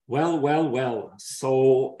Well.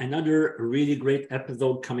 So another really great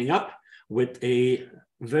episode coming up with a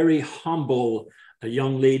very humble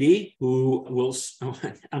young lady who will,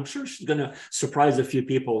 I'm sure she's going to surprise a few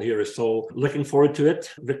people here. So looking forward to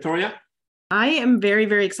it. Victoria? I am very,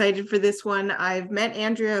 very excited for this one. I've met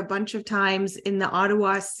Andrea a bunch of times in the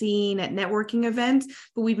Ottawa scene at networking events,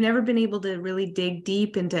 but we've never been able to really dig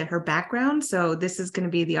deep into her background. So this is going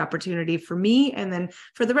to be the opportunity for me and then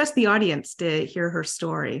for the rest of the audience to hear her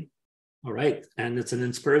story. All right. And it's an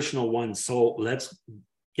inspirational one. So let's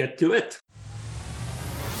get to it.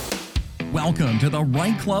 Welcome to the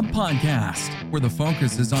Right Club Podcast, where the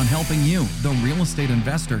focus is on helping you, the real estate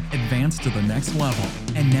investor, advance to the next level.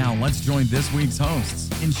 And now let's join this week's hosts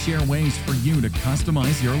and share ways for you to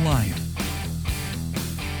customize your life.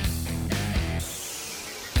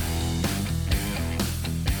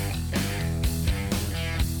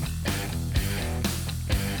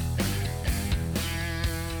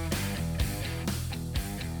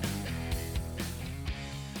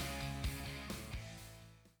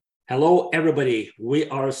 Hello, everybody. We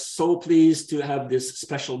are so pleased to have this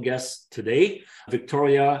special guest today.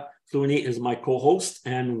 Victoria Clooney is my co-host,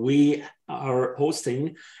 and we are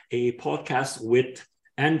hosting a podcast with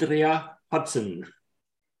Andrea Hudson.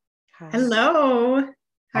 Hi. Hello.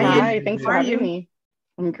 Hi, thanks for having me.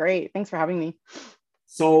 I'm great. Thanks for having me.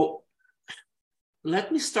 So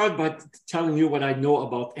let me start by telling you what I know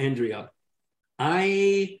about Andrea.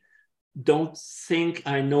 I don't think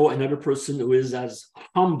I know another person who is as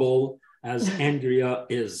humble as Andrea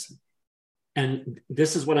is. And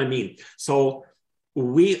this is what I mean. So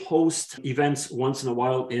we host events once in a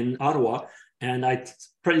while in Ottawa, and I'm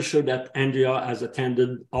pretty sure that Andrea has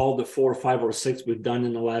attended all the 4, 5, or 6 we've done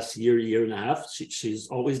in the last year and a half. She's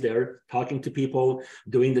always there talking to people,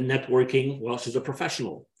 doing the networking. Well, she's a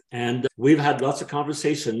professional. And we've had lots of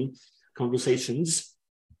conversations.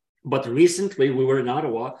 But recently we were in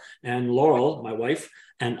Ottawa, and Laurel, my wife,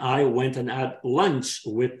 and I went and had lunch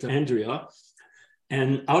with Andrea.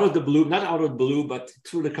 And out of the blue, not out of the blue, but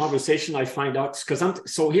through the conversation, I find out,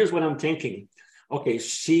 so here's what I'm thinking. Okay,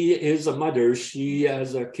 she is a mother. She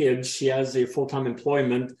has a kid. She has a full-time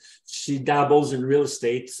employment. She dabbles in real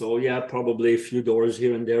estate. So yeah, probably a few doors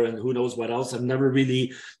here and there, and who knows what else. I've never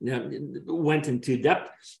really went into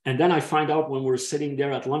depth. And then I find out when we're sitting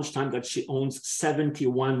there at lunchtime that she owns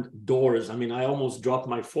 71 doors. I mean, I almost dropped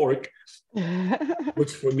my fork,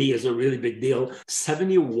 which for me is a really big deal.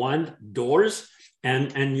 71 doors.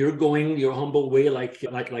 And you're going your humble way, like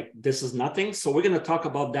this is nothing. So we're going to talk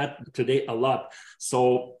about that today a lot.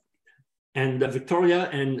 So, and Victoria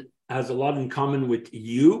has a lot in common with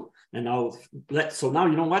you. And so now,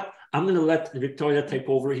 you know what? I'm going to let Victoria take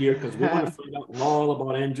over here, because we want to find out all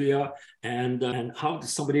about Andrea and how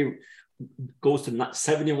somebody goes to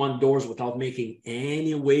 71 doors without making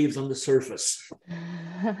any waves on the surface.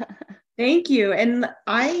 Thank you. And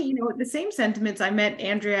the same sentiments. I met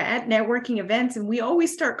Andrea at networking events, and we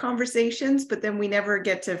always start conversations, but then we never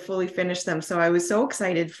get to fully finish them. So I was so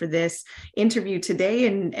excited for this interview today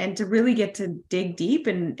and to really get to dig deep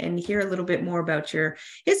and hear a little bit more about your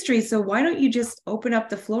history. So why don't you just open up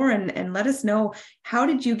the floor and let us know, how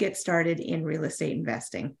did you get started in real estate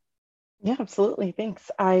investing? Yeah, absolutely.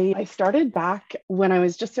 Thanks. I started back when I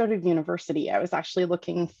was just out of university. I was actually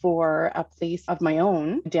looking for a place of my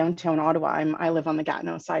own downtown Ottawa. I live on the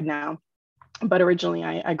Gatineau side now, but originally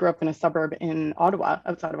I grew up in a suburb in Ottawa,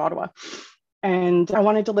 outside of Ottawa. And I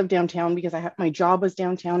wanted to live downtown because my job was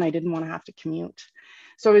downtown. I didn't want to have to commute.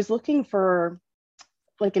 So I was looking for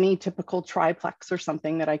like an atypical triplex or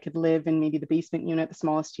something that I could live in, maybe the basement unit, the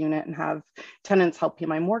smallest unit, and have tenants help pay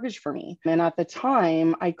my mortgage for me. And at the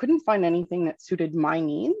time, I couldn't find anything that suited my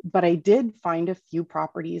needs, but I did find a few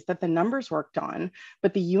properties that the numbers worked on,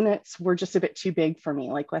 but the units were just a bit too big for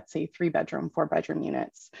me, like let's say 3-bedroom, 4-bedroom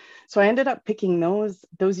units. So I ended up picking those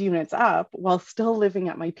units up while still living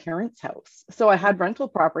at my parents' house. So I had rental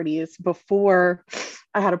properties before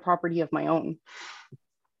I had a property of my own.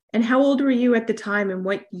 And how old were you at the time, and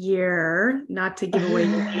what year, not to give away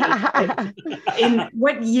your age, in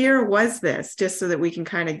what year was this, just so that we can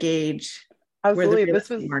kind of gauge where the real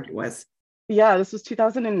estate market was? Yeah, this was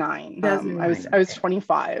 2009. I was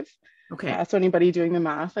 25. Okay. So anybody doing the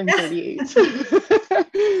math, I'm 38.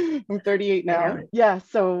 I'm 38 now. Yeah.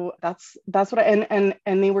 So that's what and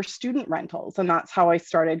they were student rentals, and that's how I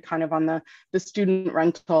started kind of on the student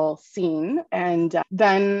rental scene. And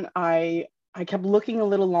then I I kept looking a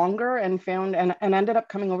little longer and found and ended up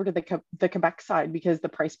coming over to the Quebec side because the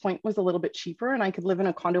price point was a little bit cheaper and I could live in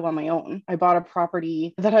a condo on my own. I bought a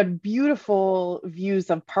property that had beautiful views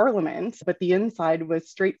of Parliament, but the inside was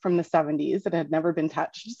straight from the 70s. It had never been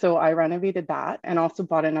touched. So I renovated that and also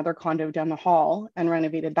bought another condo down the hall and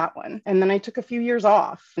renovated that one. And then I took a few years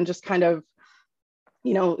off and just kind of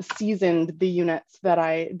seasoned the units that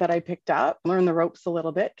I picked up, learned the ropes a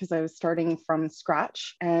little bit because I was starting from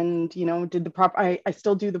scratch, and did I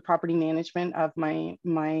still do the property management of my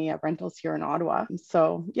rentals here in Ottawa.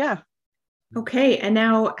 So yeah. Okay, and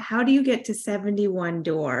now how do you get to 71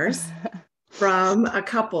 doors from a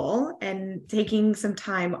couple and taking some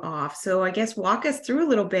time off? So I guess walk us through a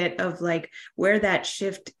little bit of like where that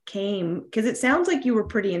shift came, because it sounds like you were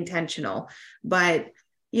pretty intentional, but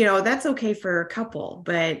that's okay for a couple,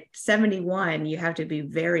 but 71, you have to be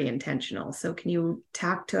very intentional. So can you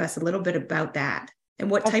talk to us a little bit about that and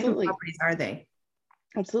what type of properties are they?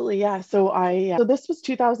 Absolutely. Yeah. So this was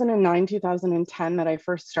 2009, 2010 that I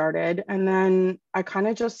first started. And then I kind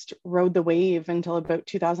of just rode the wave until about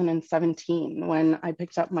 2017 when I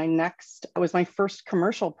picked up it was my first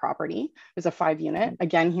commercial property. It was a 5-unit,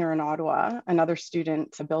 again, here in Ottawa, another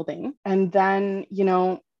student building. And then,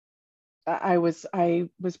 I was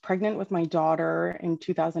pregnant with my daughter in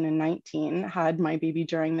 2019, had my baby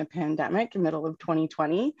during the pandemic, middle of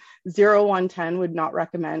 2020. 0110 would not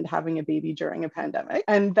recommend having a baby during a pandemic.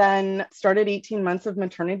 And then started 18 months of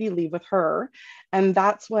maternity leave with her. And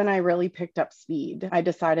that's when I really picked up speed. I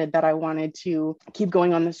decided that I wanted to keep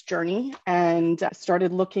going on this journey and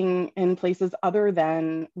started looking in places other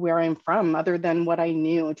than where I'm from, other than what I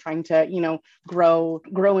knew, trying to, grow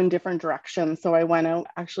in different directions. So I went out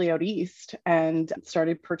east and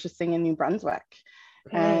started purchasing in New Brunswick.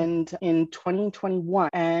 Okay. And in 2021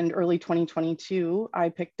 and early 2022, I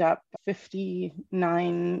picked up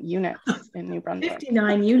 59 units in New Brunswick.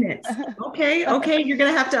 59 units. Okay. You're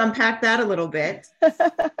going to have to unpack that a little bit.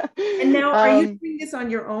 And now, are you doing this on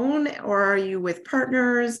your own or are you with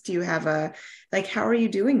partners? Do you have how are you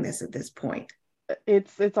doing this at this point?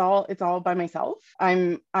 It's all by myself.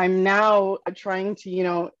 I'm now trying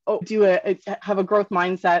to, have a growth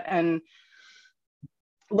mindset and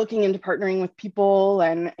looking into partnering with people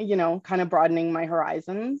and, kind of broadening my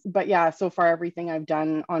horizons. But yeah, so far everything I've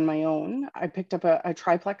done on my own. I picked up a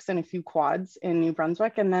triplex and a few quads in New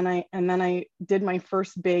Brunswick. And then I did my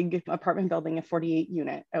first big apartment building, a 48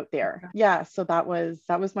 unit out there. Yeah. So that was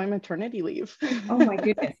my maternity leave. Oh my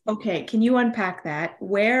goodness. Okay. Can you unpack that?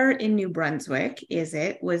 Where in New Brunswick is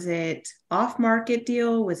it? Was it off market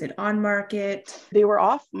deal? Was it on market? They were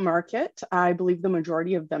off market. I believe the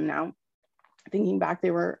majority of them now. Thinking back,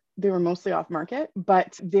 they were mostly off market,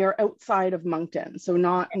 but they're outside of Moncton. So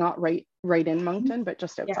not right in Moncton, but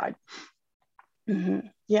just outside. Yeah. Mm-hmm.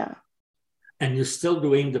 Yeah. And you're still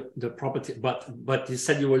doing the property, but you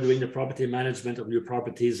said you were doing the property management of your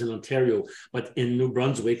properties in Ontario, but in New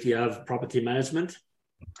Brunswick, you have property management?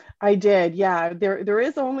 I did. Yeah. There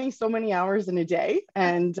is only so many hours in a day.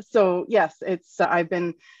 And so, yes,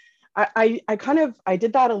 I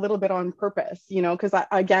did that a little bit on purpose, because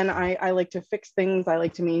I like to fix things. I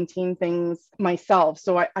like to maintain things myself.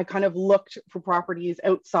 So I kind of looked for properties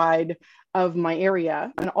outside of my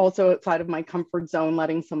area and also outside of my comfort zone,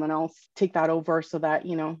 letting someone else take that over so that,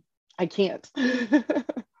 I can't.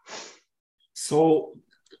 So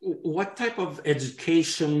what type of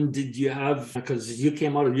education did you have? Because you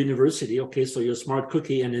came out of university, okay, so you're a smart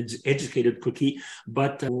cookie and educated cookie,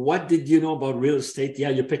 but what did you know about real estate? Yeah,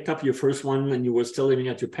 you picked up your first one and you were still living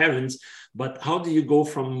at your parents', but how do you go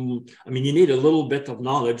from, you need a little bit of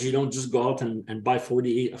knowledge. You don't just go out and buy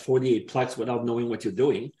 48 plex without knowing what you're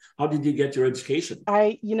doing. How did you get your education?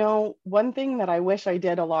 One thing that I wish I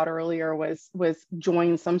did a lot earlier was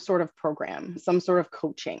join some sort of program, some sort of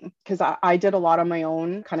coaching, because I did a lot on my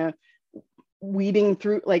own, kind of weeding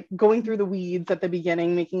through, like going through the weeds at the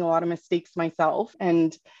beginning, making a lot of mistakes myself.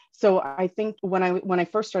 And so I think when I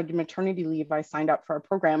first started maternity leave, I signed up for a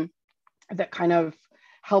program that kind of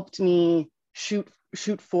helped me shoot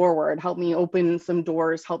forward, helped me open some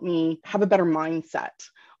doors, helped me have a better mindset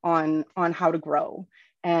on how to grow.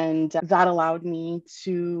 And that allowed me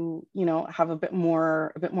to, have a bit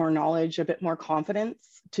more knowledge, a bit more confidence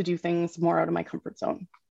to do things more out of my comfort zone.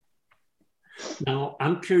 Now,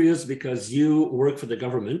 I'm curious because you work for the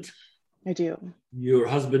government. I do. Your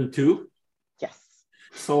husband too? Yes.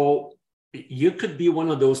 So you could be one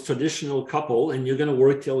of those traditional couple and you're going to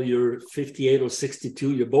work till you're 58 or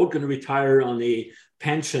 62. You're both going to retire on a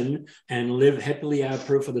pension and live happily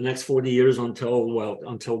ever for the next 40 years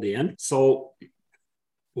until the end. So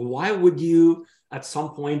why would you at some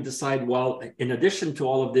point decide, well, in addition to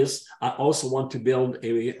all of this, I also want to build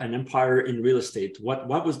an empire in real estate? What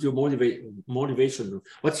was your motivation?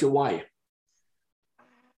 What's your why?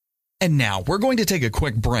 And now we're going to take a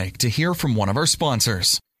quick break to hear from one of our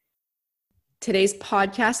sponsors. Today's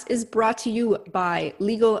podcast is brought to you by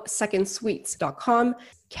LegalSecondSuites.com.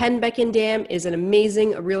 Ken Beckendam is an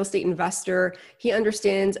amazing real estate investor. He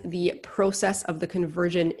understands the process of the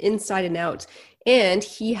conversion inside and out. And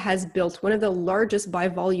he has built one of the largest by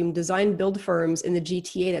volume design build firms in the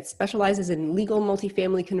GTA that specializes in legal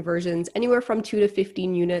multifamily conversions, anywhere from 2 to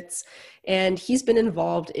 15 units. And he's been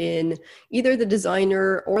involved in either the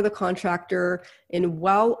designer or the contractor in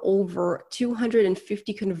well over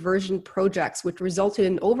 250 conversion projects, which resulted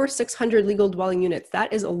in over 600 legal dwelling units.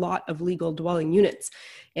 That is a lot of legal dwelling units.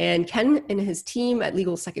 And Ken and his team at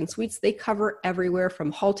Legal Second Suites, they cover everywhere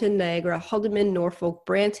from Halton, Niagara, Haldimand, Norfolk,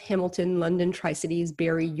 Brant, Hamilton, London, Tri-Cities,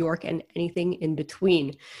 Barrie, York, and anything in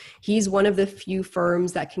between. He's one of the few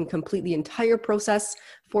firms that can complete the entire process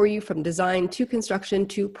for you, from design to construction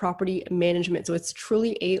to property management. So it's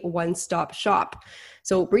truly a one-stop shop.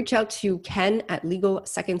 So reach out to Ken at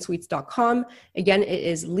LegalSecondSuites.com. Again, it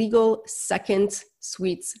is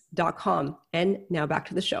LegalSecondSuites.com. And now back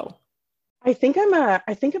to the show. I think I'm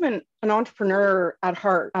an entrepreneur at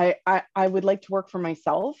heart. I would like to work for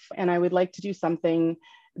myself, and I would like to do something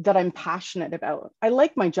that I'm passionate about. I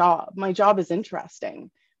like my job. My job is interesting,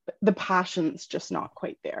 but the passion's just not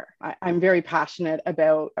quite there. I'm very passionate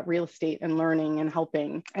about real estate and learning and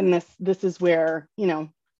helping. And this is where,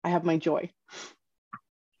 I have my joy.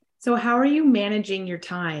 So how are you managing your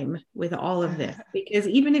time with all of this? Because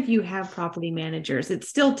even if you have property managers, it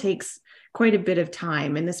still takes quite a bit of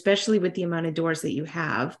time, and especially with the amount of doors that you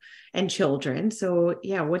have and children. So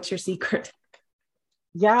yeah, what's your secret?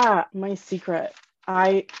 Yeah, my secret.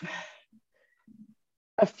 A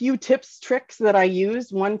few tips, tricks that I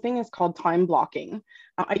use. One thing is called time blocking.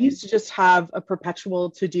 I used to just have a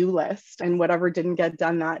perpetual to-do list, and whatever didn't get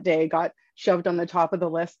done that day got shoved on the top of the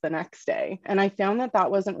list the next day. And I found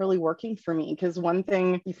that wasn't really working for me, because one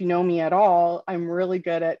thing, if you know me at all, I'm really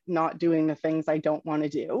good at not doing the things I don't want to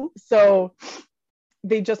do. So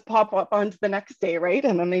they just pop up onto the next day, right?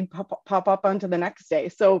 And then they pop up onto the next day.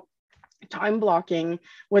 So time blocking,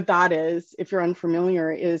 what that is, if you're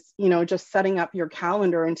unfamiliar, is, just setting up your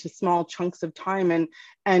calendar into small chunks of time,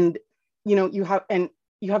 and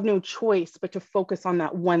you have no choice but to focus on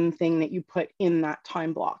that one thing that you put in that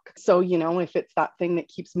time block. So, if it's that thing that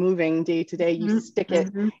keeps moving day to day, you stick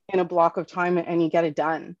it in a block of time and you get it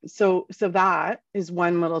done. So that is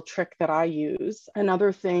one little trick that I use.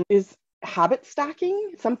 Another thing is habit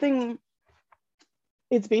stacking.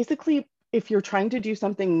 It's basically, if you're trying to do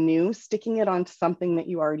something new, sticking it onto something that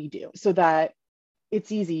you already do, so that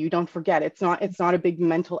it's easy. You don't forget. It's not a big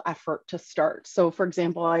mental effort to start. So for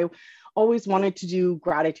example, I always wanted to do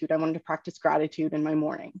gratitude. I wanted to practice gratitude in my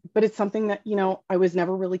morning, but it's something that, I was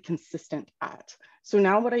never really consistent at. So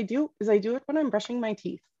now what I do is I do it when I'm brushing my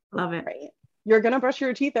teeth. Love it. Right? You're going to brush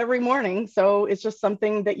your teeth every morning. So it's just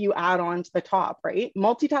something that you add on to the top, right?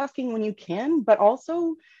 Multitasking when you can, but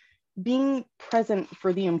also being present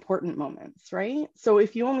for the important moments, right? So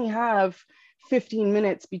if you only have 15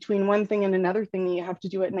 minutes between one thing and another thing that you have to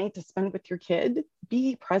do at night to spend with your kid,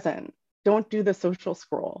 be present. Don't do the social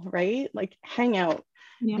scroll, right? Like hang out,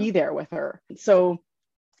 be there with her. So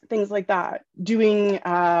things like that. Doing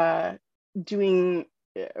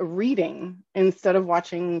reading instead of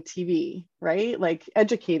watching TV, right? Like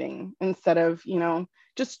educating instead of,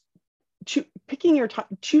 just picking your time,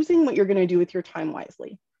 choosing what you're going to do with your time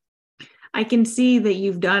wisely. I can see that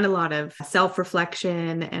you've done a lot of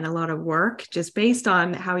self-reflection and a lot of work just based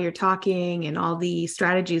on how you're talking and all the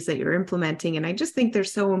strategies that you're implementing. And I just think they're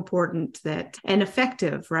so important and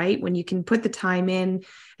effective, right? When you can put the time in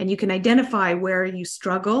and you can identify where you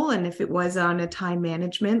struggle. And if it was on a time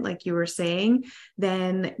management, like you were saying,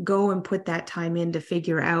 then go and put that time in to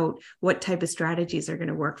figure out what type of strategies are going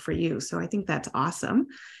to work for you. So I think that's awesome.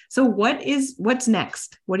 So what's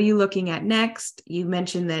next? What are you looking at next? You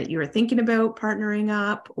mentioned that you were thinking about partnering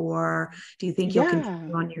up, or do you think you'll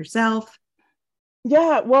continue on yourself?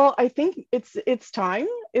 Yeah, well, I think it's time.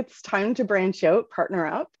 It's time to branch out, partner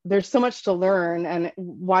up. There's so much to learn, and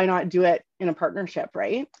why not do it in a partnership,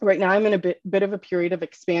 right? Right now I'm in a bit of a period of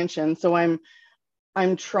expansion. So I'm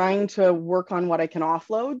trying to work on what I can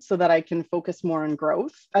offload so that I can focus more on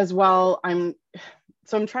growth as well. I'm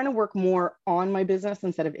trying to work more on my business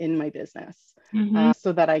instead of in my business,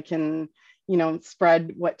 so that I can,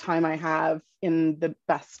 spread what time I have in the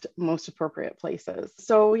best, most appropriate places.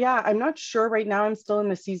 So yeah, I'm not sure right now. I'm still in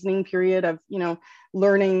the seasoning period of,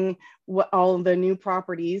 learning what all the new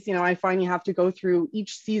properties. I find you have to go through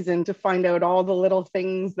each season to find out all the little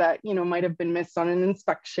things that, might have been missed on an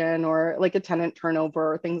inspection or like a tenant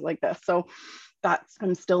turnover or things like this. So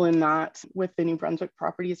I'm still in that with the New Brunswick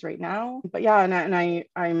properties right now. But yeah,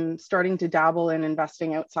 I'm starting to dabble in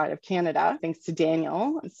investing outside of Canada, thanks to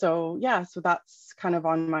Daniel. So yeah, so that's kind of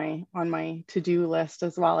on my to-do list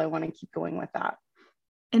as well. I want to keep going with that.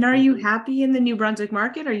 And are you happy in the New Brunswick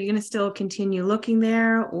market? Are you going to still continue looking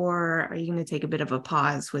there, or are you going to take a bit of a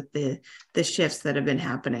pause with the shifts that have been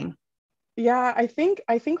happening? Yeah, I think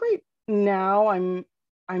right now I'm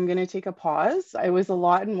going to take a pause. I was a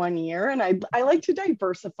lot in 1 year, and I like to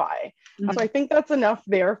diversify. So I think that's enough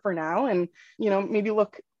there for now. And, maybe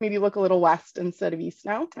look a little west instead of east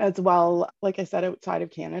now as well. Like I said, outside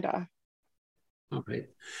of Canada. All right.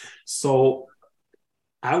 So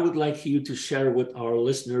I would like you to share with our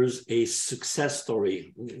listeners a success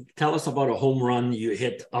story. Tell us about a home run you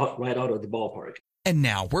hit right out of the ballpark. And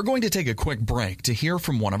now we're going to take a quick break to hear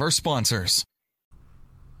from one of our sponsors.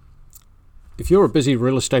 If you're a busy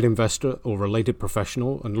real estate investor or related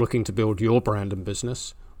professional and looking to build your brand and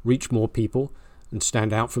business, reach more people, and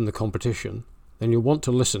stand out from the competition, then you'll want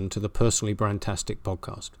to listen to the Personally Brandtastic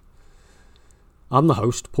podcast. I'm the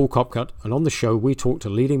host, Paul Copcutt, and on the show we talk to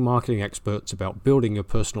leading marketing experts about building your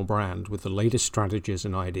personal brand with the latest strategies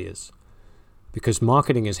and ideas. Because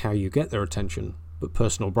marketing is how you get their attention, but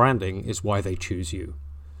personal branding is why they choose you.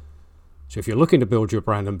 So if you're looking to build your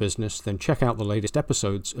brand and business, then check out the latest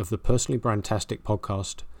episodes of the Personally Brandtastic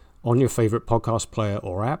podcast on your favorite podcast player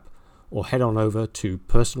or app, or head on over to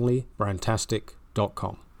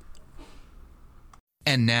personallybrandtastic.com.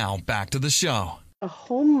 And now back to the show. A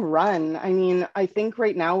home run. I mean, I think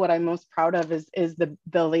right now what I'm most proud of is the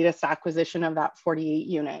latest acquisition of that 48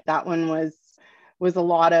 unit. That one was a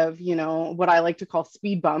lot of, what I like to call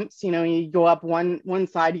speed bumps. You go up one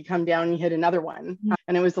side, you come down, you hit another one.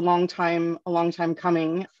 And it was a long time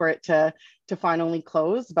coming for it to finally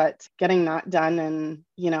close, but getting that done. And,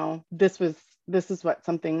 this is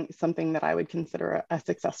something that I would consider a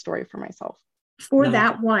success story for myself. For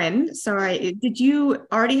that one, sorry, did you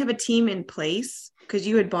already have a team in place? Because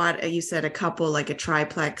you had bought, you said a couple, like a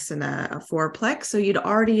triplex and a fourplex. So you'd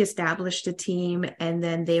already established a team, and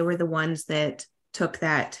then they were the ones that took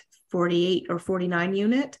that 48 or 49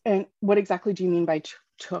 unit. And what exactly do you mean by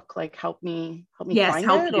took? Like help me yes, find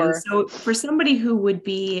help it? you. Or? So for somebody who would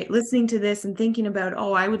be listening to this and thinking about,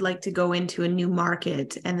 I would like to go into a new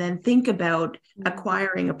market, and then think about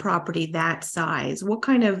acquiring a property that size, what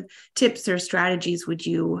kind of tips or strategies would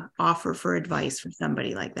you offer for advice for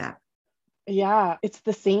somebody like that? Yeah, it's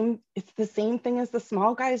the same thing as the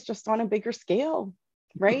small guys, just on a bigger scale,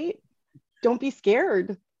 right? Don't be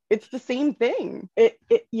scared. It's the same thing.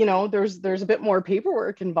 There's a bit more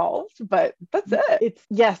paperwork involved, but that's it.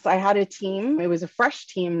 Yes, I had a team. It was a fresh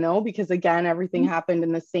team though, because again, everything happened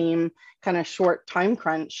in the same kind of short time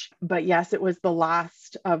crunch. But yes, it was the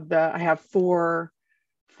last of I have four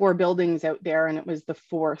buildings out there, and it was the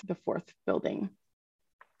fourth building.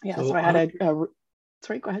 Yeah. So I had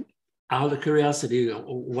sorry, go ahead. Out of curiosity,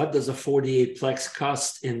 what does a 48 plex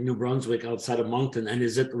cost in New Brunswick outside of Moncton? And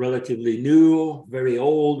is it relatively new, very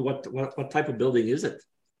old? What type of building is it?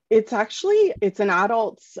 It's like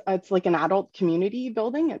an adult community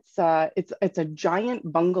building. It's a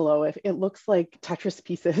giant bungalow. It looks like Tetris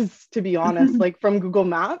pieces, to be honest. Like from Google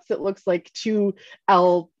Maps, it looks like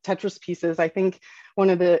 2L Tetris pieces. I think one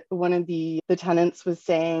of the tenants was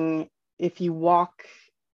saying if you walk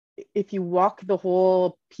the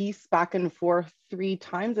whole piece back and forth 3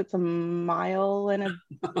 times, it's a mile and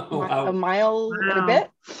a mile and a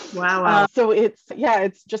bit. Wow. So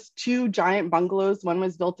it's just 2 giant bungalows. One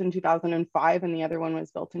was built in 2005 and the other one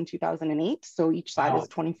was built in 2008. So each side is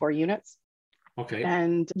 24 units. Okay.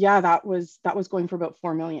 And yeah, that was going for about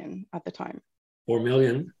 4 million at the time. 4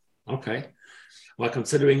 million. Okay. Well,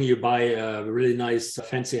 considering you buy a really nice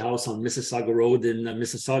fancy house on Mississauga Road in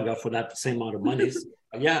Mississauga for that same amount of money.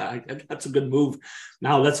 Yeah, that's a good move.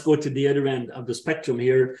 Now let's go to the other end of the spectrum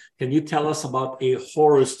here. Can you tell us about a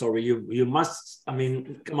horror story? You must,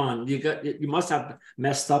 come on, you must have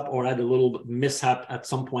messed up or had a little mishap at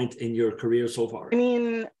some point in your career so far.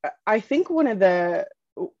 I think one of the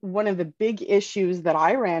big issues that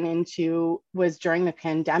I ran into was during the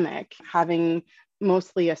pandemic, having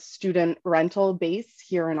mostly a student rental base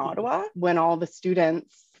here in Ottawa, when all the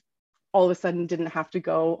students all of a sudden didn't have to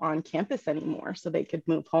go on campus anymore, so they could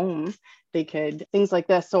move home, things like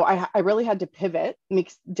this. So I really had to pivot,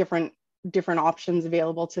 make different different options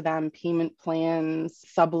available to them, payment plans,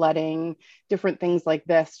 subletting, different things like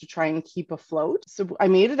this to try and keep afloat. So I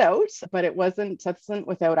made it out, but it wasn't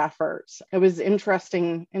without effort. It was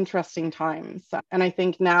interesting times. And I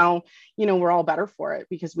think now, we're all better for it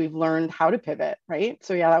because we've learned how to pivot, right?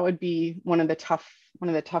 So yeah, that would be one of the tough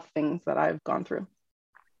things that I've gone through.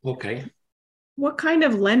 Okay. What kind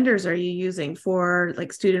of lenders are you using for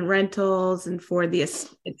like student rentals and for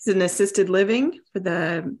it's an assisted living for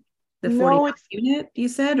the 40 unit you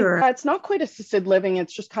said, or it's not quite assisted living.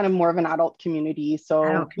 It's just kind of more of an adult community. So,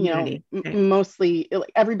 adult community. Okay. Mostly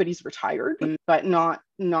like everybody's retired, but not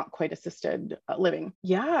quite assisted living.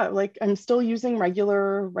 Yeah. Like I'm still using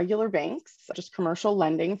regular banks, just commercial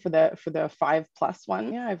lending for the 5+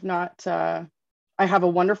 one. Yeah. I have a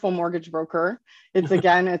wonderful mortgage broker.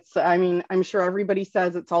 I'm sure everybody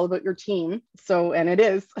says it's all about your team. So, and it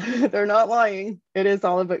is, they're not lying. It is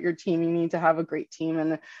all about your team. You need to have a great team,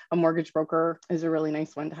 and a mortgage broker is a really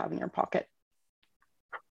nice one to have in your pocket.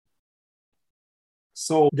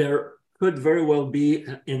 So there could very well be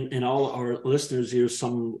in all our listeners here,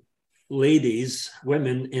 some ladies,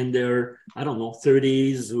 women in their,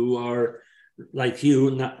 30s who are like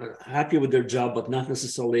you, not happy with their job, but not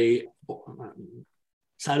necessarily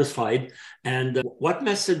satisfied. And what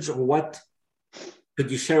message or what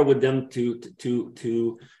could you share with them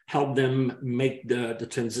to help them make the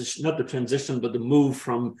transition, not the transition, but the move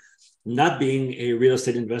from not being a real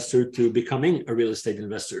estate investor to becoming a real estate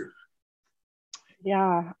investor?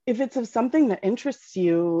 Yeah, if it's of something that interests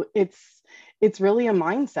you, it's really a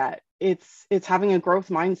mindset. It's having a growth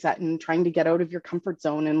mindset and trying to get out of your comfort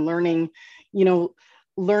zone and learning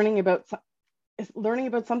about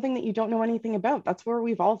something that you don't know anything about. That's where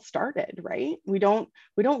we've all started, right? We don't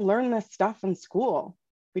learn this stuff in school.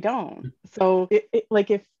 We don't. So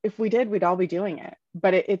if we did, we'd all be doing it.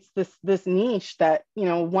 But it's this niche that,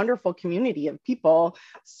 wonderful community of people,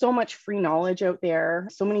 so much free knowledge out there,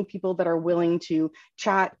 so many people that are willing to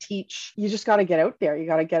chat, teach. You just got to get out there. You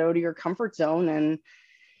got to get out of your comfort zone and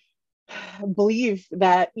believe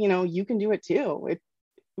that, you can do it too.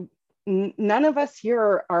 None of us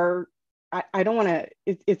here are, I don't want to,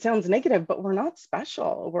 it sounds negative, but we're not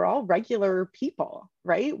special. We're all regular people,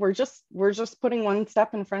 right? We're just putting one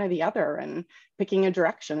step in front of the other and picking a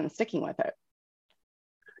direction and sticking with it.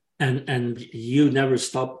 And you never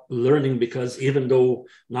stop learning, because even though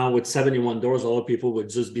now with 71 doors, all people would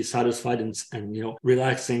just be satisfied and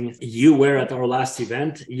relaxing. You were at our last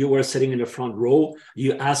event. You were sitting in the front row.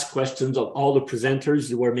 You asked questions of all the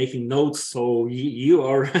presenters. You were making notes. So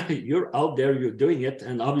you're out there. You're doing it,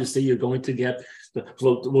 and obviously you're going to get.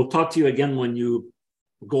 We'll talk to you again when you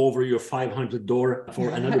go over your 500 door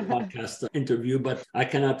for another podcast interview. But I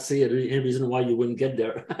cannot see any reason why you wouldn't get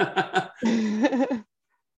there.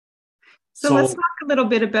 So let's talk a little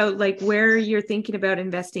bit about where you're thinking about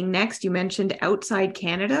investing next. You mentioned outside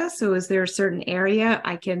Canada. So is there a certain area?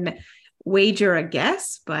 I can wager a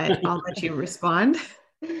guess, but I'll let you respond.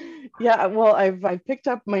 Yeah, well, I've picked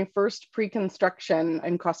up my first pre-construction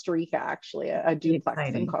in Costa Rica, actually, a duplex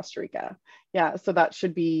in Costa Rica. Yeah, so that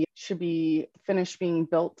should be finished being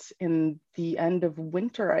built in the end of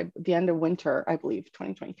winter, I believe,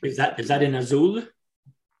 2023. Is that in Azul?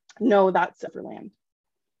 No, that's Riverland.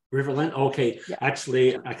 Riverland. Okay. Yeah.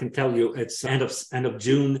 Actually, I can tell you it's end of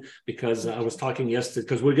June, because I was talking yesterday,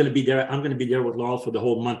 because we're going to be there. I'm going to be there with Laurel for the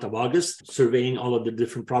whole month of August, surveying all of the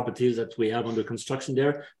different properties that we have under construction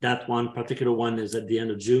there. That one particular one is at the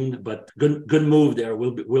end of June, but good move there.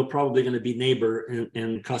 We're probably going to be neighbor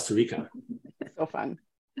in Costa Rica. So fun.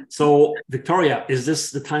 So Victoria, is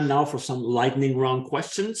this the time now for some lightning round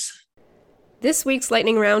questions? This week's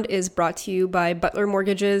lightning round is brought to you by Butler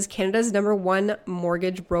Mortgages, Canada's #1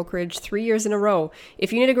 mortgage brokerage 3 years in a row.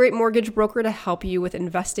 If you need a great mortgage broker to help you with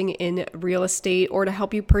investing in real estate or to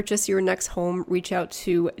help you purchase your next home, reach out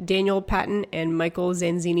to Daniel Patton and Michael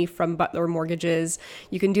Zanzini from Butler Mortgages.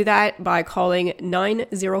 You can do that by calling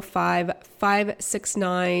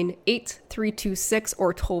 905-569-8326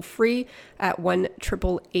 or toll free at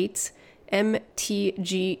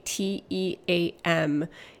 1-888-MTGTEAM.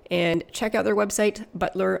 And check out their website,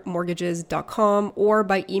 butlermortgages.com, or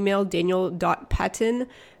by email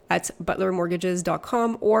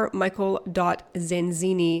daniel.patton@butlermortgages.com or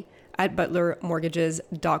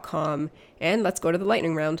michael.zanzini@butlermortgages.com. And let's go to the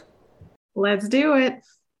lightning round. Let's do it.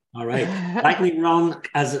 All right. Lightning round,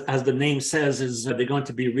 as the name says, is they're going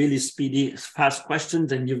to be really speedy, fast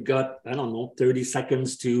questions. And you've got, 30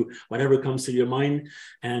 seconds to whatever comes to your mind.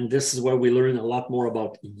 And this is where we learn a lot more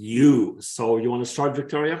about you. So you want to start,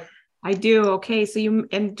 Victoria? I do. Okay. So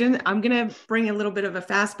I'm going to bring a little bit of a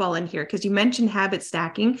fastball in here because you mentioned habit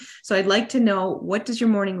stacking. So I'd like to know, what does your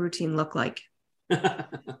morning routine look like?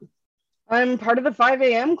 I'm part of the 5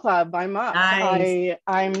 a.m. club. I'm up. Nice.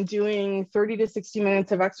 I'm doing 30 to 60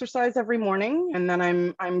 minutes of exercise every morning, and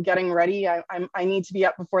then I'm getting ready. I need to be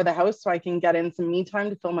up before the house so I can get in some me time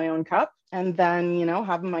to fill my own cup. And then,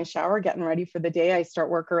 having my shower, getting ready for the day. I start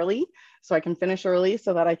work early so I can finish early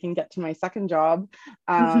so that I can get to my second job,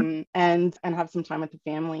 and have some time with the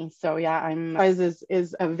family. So yeah, exercise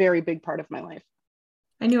is a very big part of my life.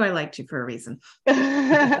 I knew I liked you for a reason.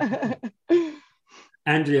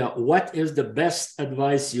 Andrea, what is the best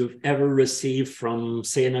advice you've ever received from,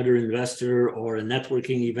 say, another investor or a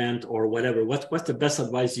networking event or whatever? What's the best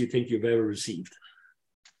advice you think you've ever received?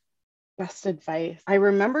 Best advice. I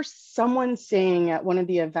remember someone saying at one of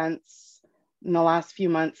the events in the last few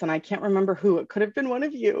months, and I can't remember who, it could have been one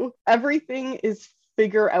of you, everything is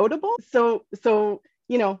figure outable. So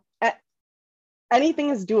anything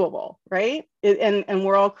is doable, right? And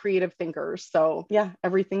we're all creative thinkers. So yeah,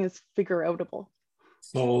 everything is figure outable.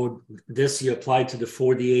 So this you apply to the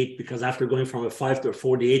 48, because after going from a 5 to a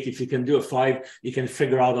 48, if you can do a 5, you can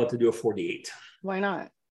figure out how to do a 48. Why not?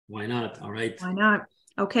 Why not? All right. Why not?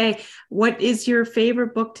 Okay. What is your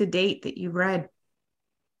favorite book to date that you've read?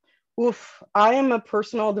 Oof, I am a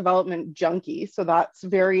personal development junkie, so that's a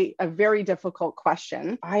very difficult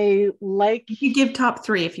question. You give top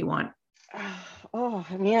 3 if you want. Oh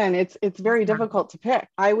man, it's very difficult to pick.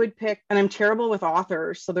 I would pick, and I'm terrible with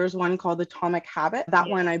authors. So there's one called Atomic Habit. That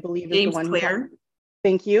one I believe is James the one. Clear.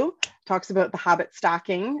 Thank you. Talks about the habit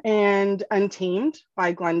stacking. And Untamed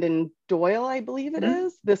by Glennon Doyle, I believe it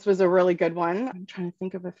is. This was a really good one. I'm trying to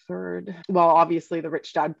think of a third. Well, obviously the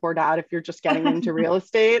Rich Dad Poor Dad. If you're just getting into real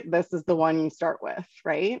estate, this is the one you start with,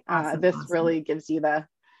 right? Awesome. Really gives you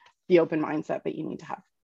the open mindset that you need to have.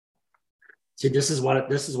 See, this is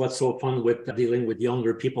what's so fun with dealing with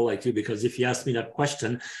younger people like you, because if you asked me that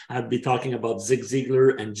question, I'd be talking about Zig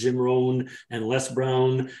Ziglar and Jim Rohn and Les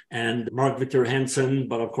Brown and Mark Victor Hansen,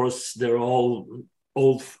 but of course they're all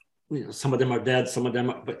old. Some of them are dead, some of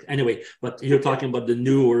them are, but anyway. But you're talking about the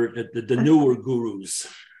newer gurus.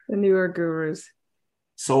 The newer gurus.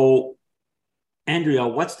 So, Andrea,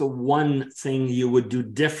 what's the one thing you would do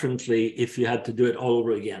differently if you had to do it all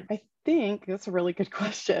over again? I think that's a really good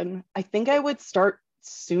question. I think I would start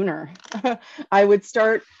sooner. I would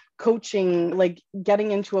start coaching, like getting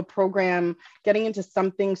into a program, getting into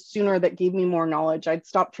something sooner that gave me more knowledge. I'd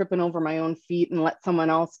stop tripping over my own feet and let someone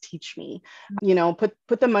else teach me.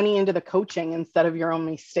 Put the money into the coaching instead of your own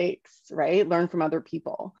mistakes, right? Learn from other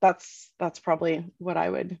people. That's probably what I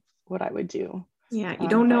would do. Yeah, you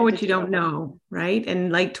don't know what you don't know, right?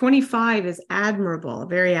 And like 25 is admirable,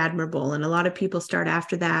 very admirable. And a lot of people start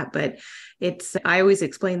after that, but I always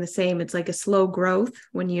explain the same. It's like a slow growth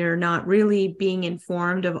when you're not really being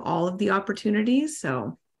informed of all of the opportunities.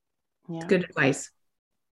 So yeah. Good advice.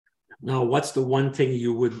 Now, what's the one thing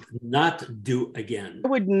you would not do again? I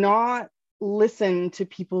would not listen to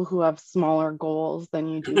people who have smaller goals than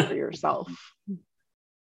you do for yourself.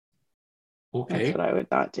 Okay. That's what I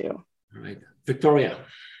would not do. All right. Victoria.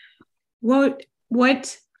 What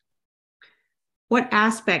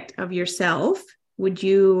aspect of yourself would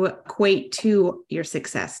you equate to your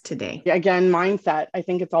success today? Yeah, again, mindset. I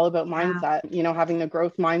think it's all about mindset, having the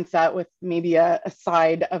growth mindset with maybe a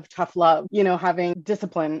side of tough love, having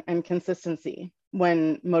discipline and consistency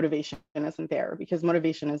when motivation isn't there, because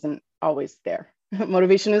motivation isn't always there.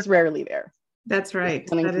 Motivation is rarely there. That's right.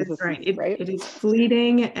 That is right. It is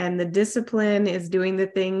fleeting, and the discipline is doing the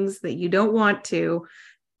things that you don't want to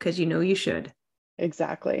because you should.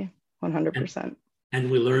 Exactly. 100%.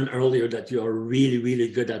 And we learned earlier that you are really, really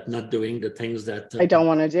good at not doing the things that I don't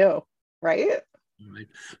want to do. Right. Right.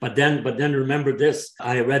 But then remember this.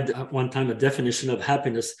 I read one time a definition of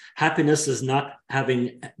happiness. Happiness is not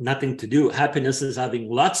having nothing to do. Happiness is having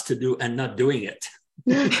lots to do and not doing it.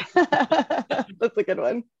 That's a good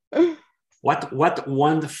one. What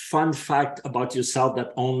one fun fact about yourself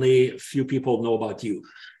that only few people know about you?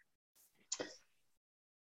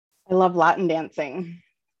 I love Latin dancing.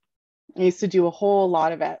 I used to do a whole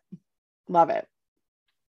lot of it. Love it.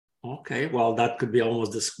 Okay, well, that could be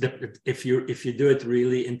almost if you do it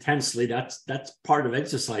really intensely, that's part of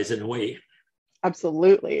exercise in a way.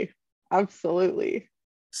 Absolutely.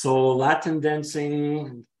 So Latin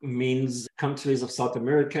dancing means countries of South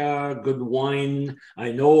America, good wine.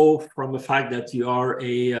 I know from the fact that you are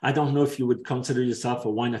I don't know if you would consider yourself a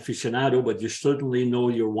wine aficionado, but you certainly know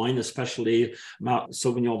your wine, especially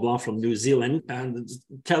Sauvignon Blanc from New Zealand. And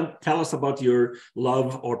tell us about your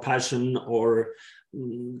love or passion or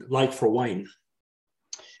like for wine.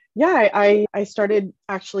 Yeah, I started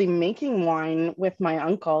actually making wine with my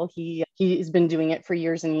uncle. He's been doing it for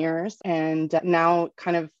years and years, and now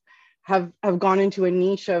kind of have gone into a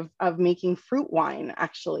niche of making fruit wine.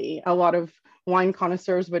 Actually, a lot of wine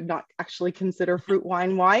connoisseurs would not actually consider fruit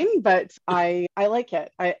wine, but I like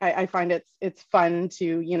it. I find it's fun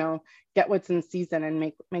to, you know, get what's in season and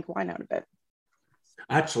make wine out of it.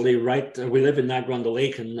 Actually, right, we live in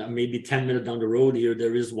Niagara-on-the-Lake, and maybe 10 minutes down the road here,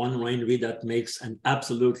 there is one winery that makes an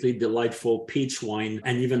absolutely delightful peach wine.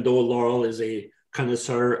 And even though Laurel is a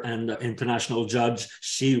connoisseur and international judge,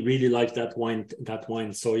 she really likes that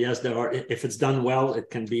wine. So yes, there are, if it's done well, it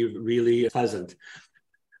can be really pleasant.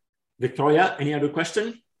 Victoria, any other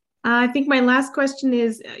question? I think my last question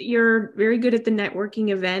is, you're very good at the networking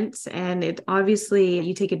events, and it obviously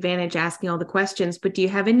you take advantage asking all the questions, but do you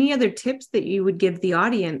have any other tips that you would give the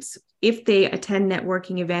audience if they attend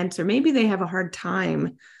networking events, or maybe they have a hard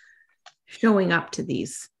time showing up to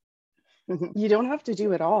these? You don't have to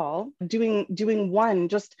do it all. Doing one,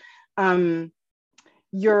 just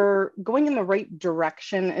you're going in the right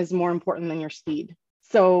direction is more important than your speed.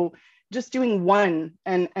 So just doing one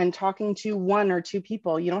and talking to one or two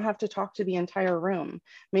people. You don't have to talk to the entire room.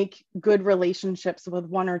 Make good relationships with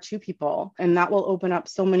one or two people, and that will open up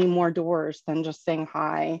so many more doors than just saying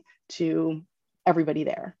hi to everybody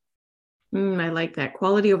there. I like that.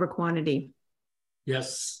 Quality over quantity.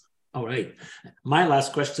 Yes. All right. My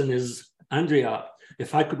last question is, Andrea,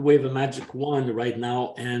 if I could wave a magic wand right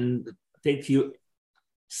now and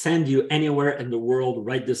send you anywhere in the world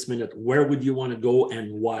right this minute, where would you want to go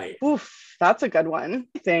and why? Oof, that's a good one.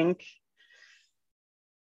 I think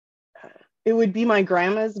it would be my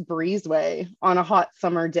grandma's breezeway on a hot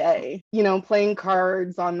summer day, you know, playing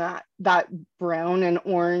cards on that brown and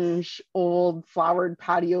orange old flowered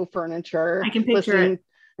patio furniture. I can picture it.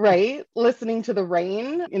 Right? Listening to the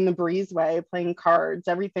rain in the breezeway, playing cards.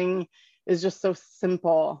 Everything is just so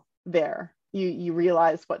simple there. You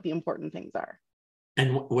realize what the important things are.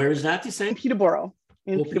 And where is that, you say? In Peterborough.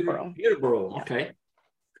 Peterborough. Peterborough, okay.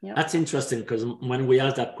 Yeah. That's interesting, because when we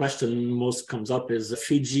ask that question, most comes up is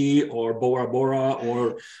Fiji or Bora Bora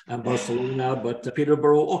or Barcelona, but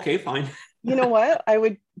Peterborough, okay, fine. You know what? I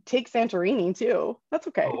would take Santorini too. That's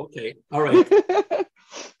okay. Oh, okay. All right.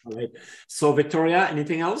 All right. So Victoria,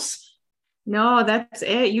 anything else? No, that's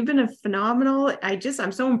it. You've been a phenomenal.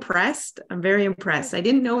 I'm so impressed. I'm very impressed. I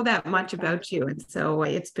didn't know that much about you. And so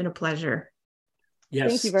it's been a pleasure. Yes.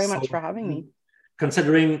 Thank you very much for having me.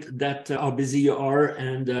 Considering that how busy you are,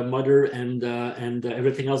 and mother and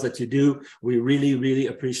everything else that you do, we really, really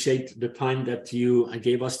appreciate the time that you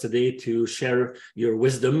gave us today to share your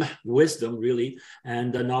wisdom really,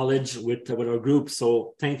 and the knowledge with our group.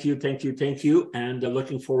 So thank you. And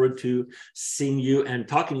looking forward to seeing you and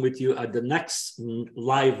talking with you at the next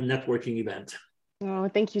live networking event. Oh,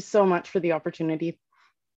 thank you so much for the opportunity.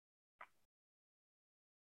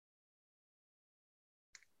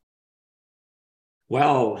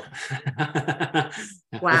 Well,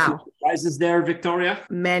 wow. Surprises there, Victoria?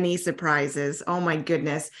 Many surprises. Oh my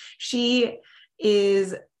goodness. She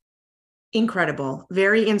is incredible,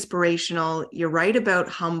 very inspirational. You're right about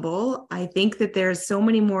humble. I think that there's so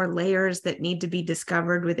many more layers that need to be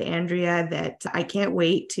discovered with Andrea that I can't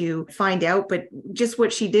wait to find out. But just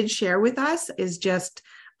what she did share with us is just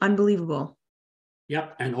unbelievable.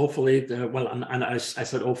 Yep. And hopefully, and I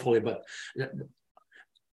said hopefully, but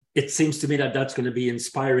it seems to me that that's going to be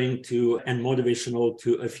inspiring to and motivational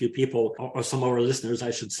to a few people, or some of our listeners,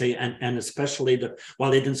 I should say, and especially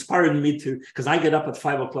it inspired me to, because I get up at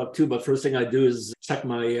 5 o'clock too, but first thing I do is check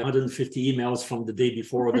my 150 emails from the day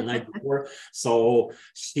before or the night before. So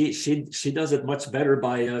she does it much better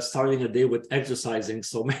by starting a day with exercising.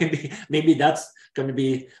 So maybe that's going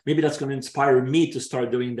to inspire me to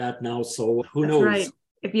start doing that now. So who knows? Right.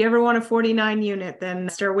 If you ever want a 49 unit, then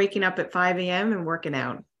start waking up at 5 a.m. and working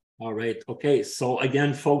out. All right. Okay. So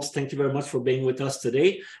again, folks, thank you very much for being with us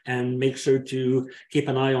today, and make sure to keep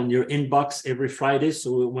an eye on your inbox every Friday.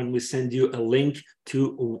 So when we send you a link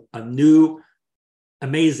to a new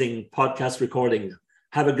amazing podcast recording.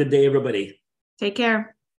 Have a good day, everybody. Take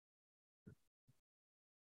care.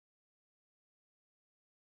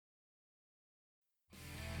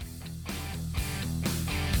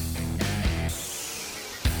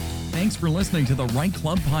 Thanks for listening to the Right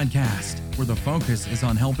Club Podcast, where the focus is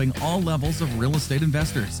on helping all levels of real estate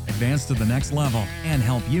investors advance to the next level and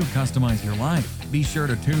help you customize your life. Be sure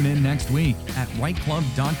to tune in next week at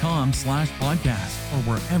rightclub.com/podcast or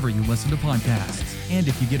wherever you listen to podcasts. And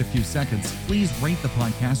if you get a few seconds, please rate the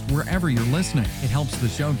podcast wherever you're listening. It helps the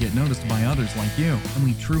show get noticed by others like you, and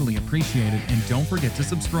we truly appreciate it. And don't forget to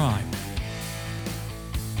subscribe.